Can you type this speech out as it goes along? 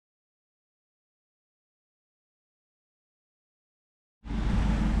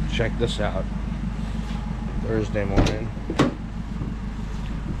check this out. Thursday morning.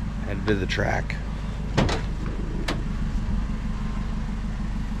 Headed to the track. Got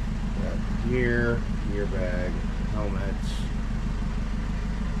gear bag, helmets.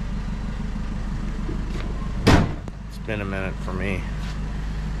 It's been a minute for me.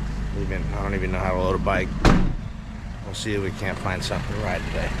 I don't even know how to load a bike. We'll see if we can't find something to ride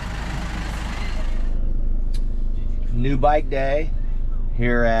today. New bike day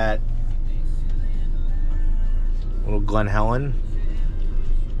here at little Glen Helen.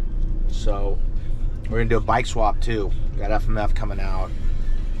 So we're gonna do a bike swap too. We got FMF coming out.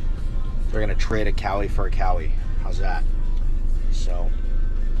 We're gonna trade a Cowie for a Cowie. How's that? So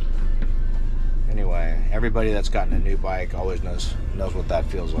anyway, everybody that's gotten a new bike always knows what that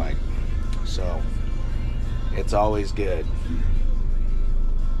feels like. So it's always good.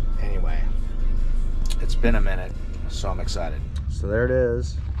 Anyway, it's been a minute, so I'm excited. So there it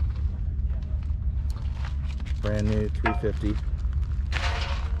is. Brand new 350.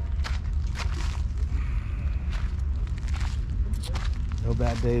 No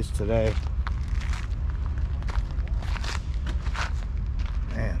bad days today.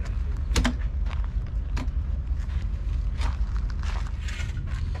 Man.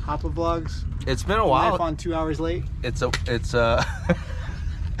 Hoppa Vlogs. It's been a while. Life on 2 hours late. It's it's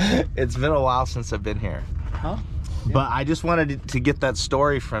been a while since I've been here. Huh? Yeah. But I just wanted to get that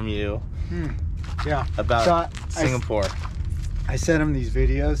story from you. Yeah. About Singapore. I sent him these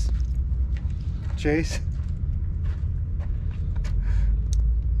videos. Chase.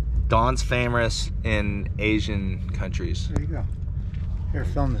 Don's famous in Asian countries. There you go. Here,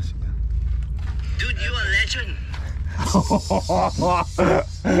 film this again. Dude, you a legend.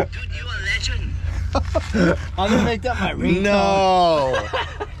 Dude, you a legend. I'm gonna make that my ringtone. No.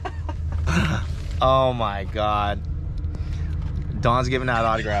 Oh my God. Don's giving out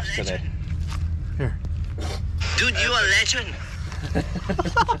autographs today. Here. Dude, you a legend.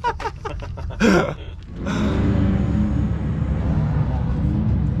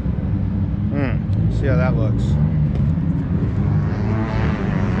 See how that looks.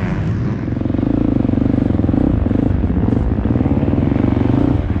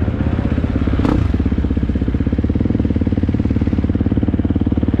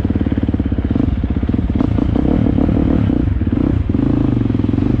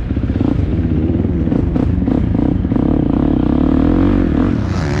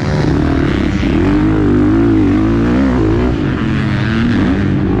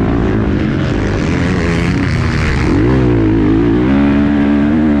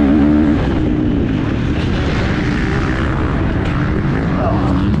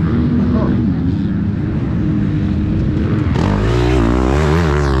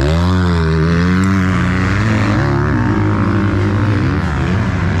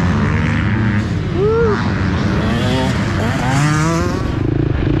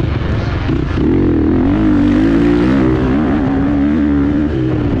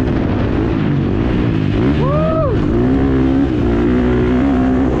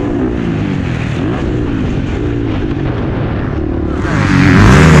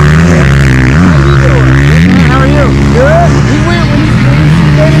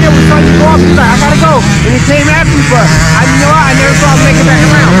 And he came after me, but I never thought I'd make it back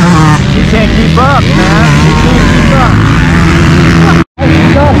around. You can't keep up, man. You can't keep up.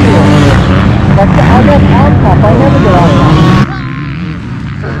 I got on top. I never get on top.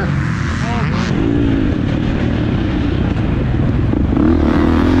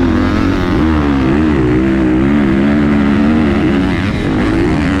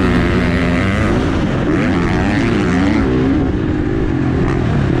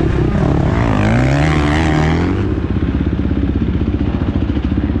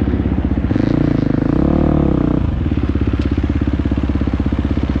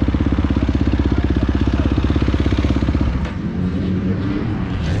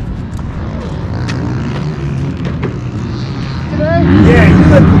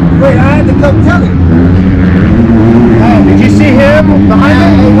 Wait, I had to come tell him. Hey, did you see him behind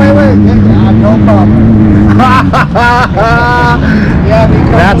me? Hey, wait. No problem.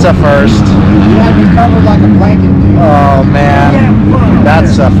 That's a first. You had me covered like a blanket, dude. Oh, man.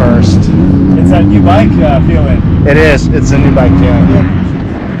 That's a first. It's that new bike feeling. It is. It's a new bike feeling. Yeah.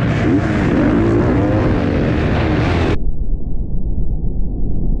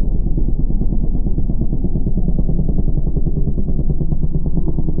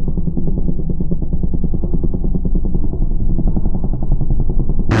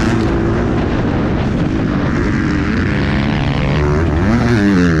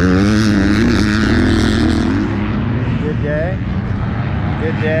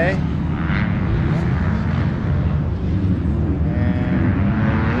 Good day.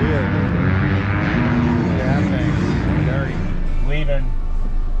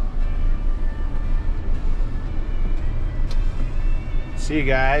 See you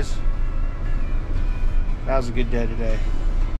guys. That was a good day today.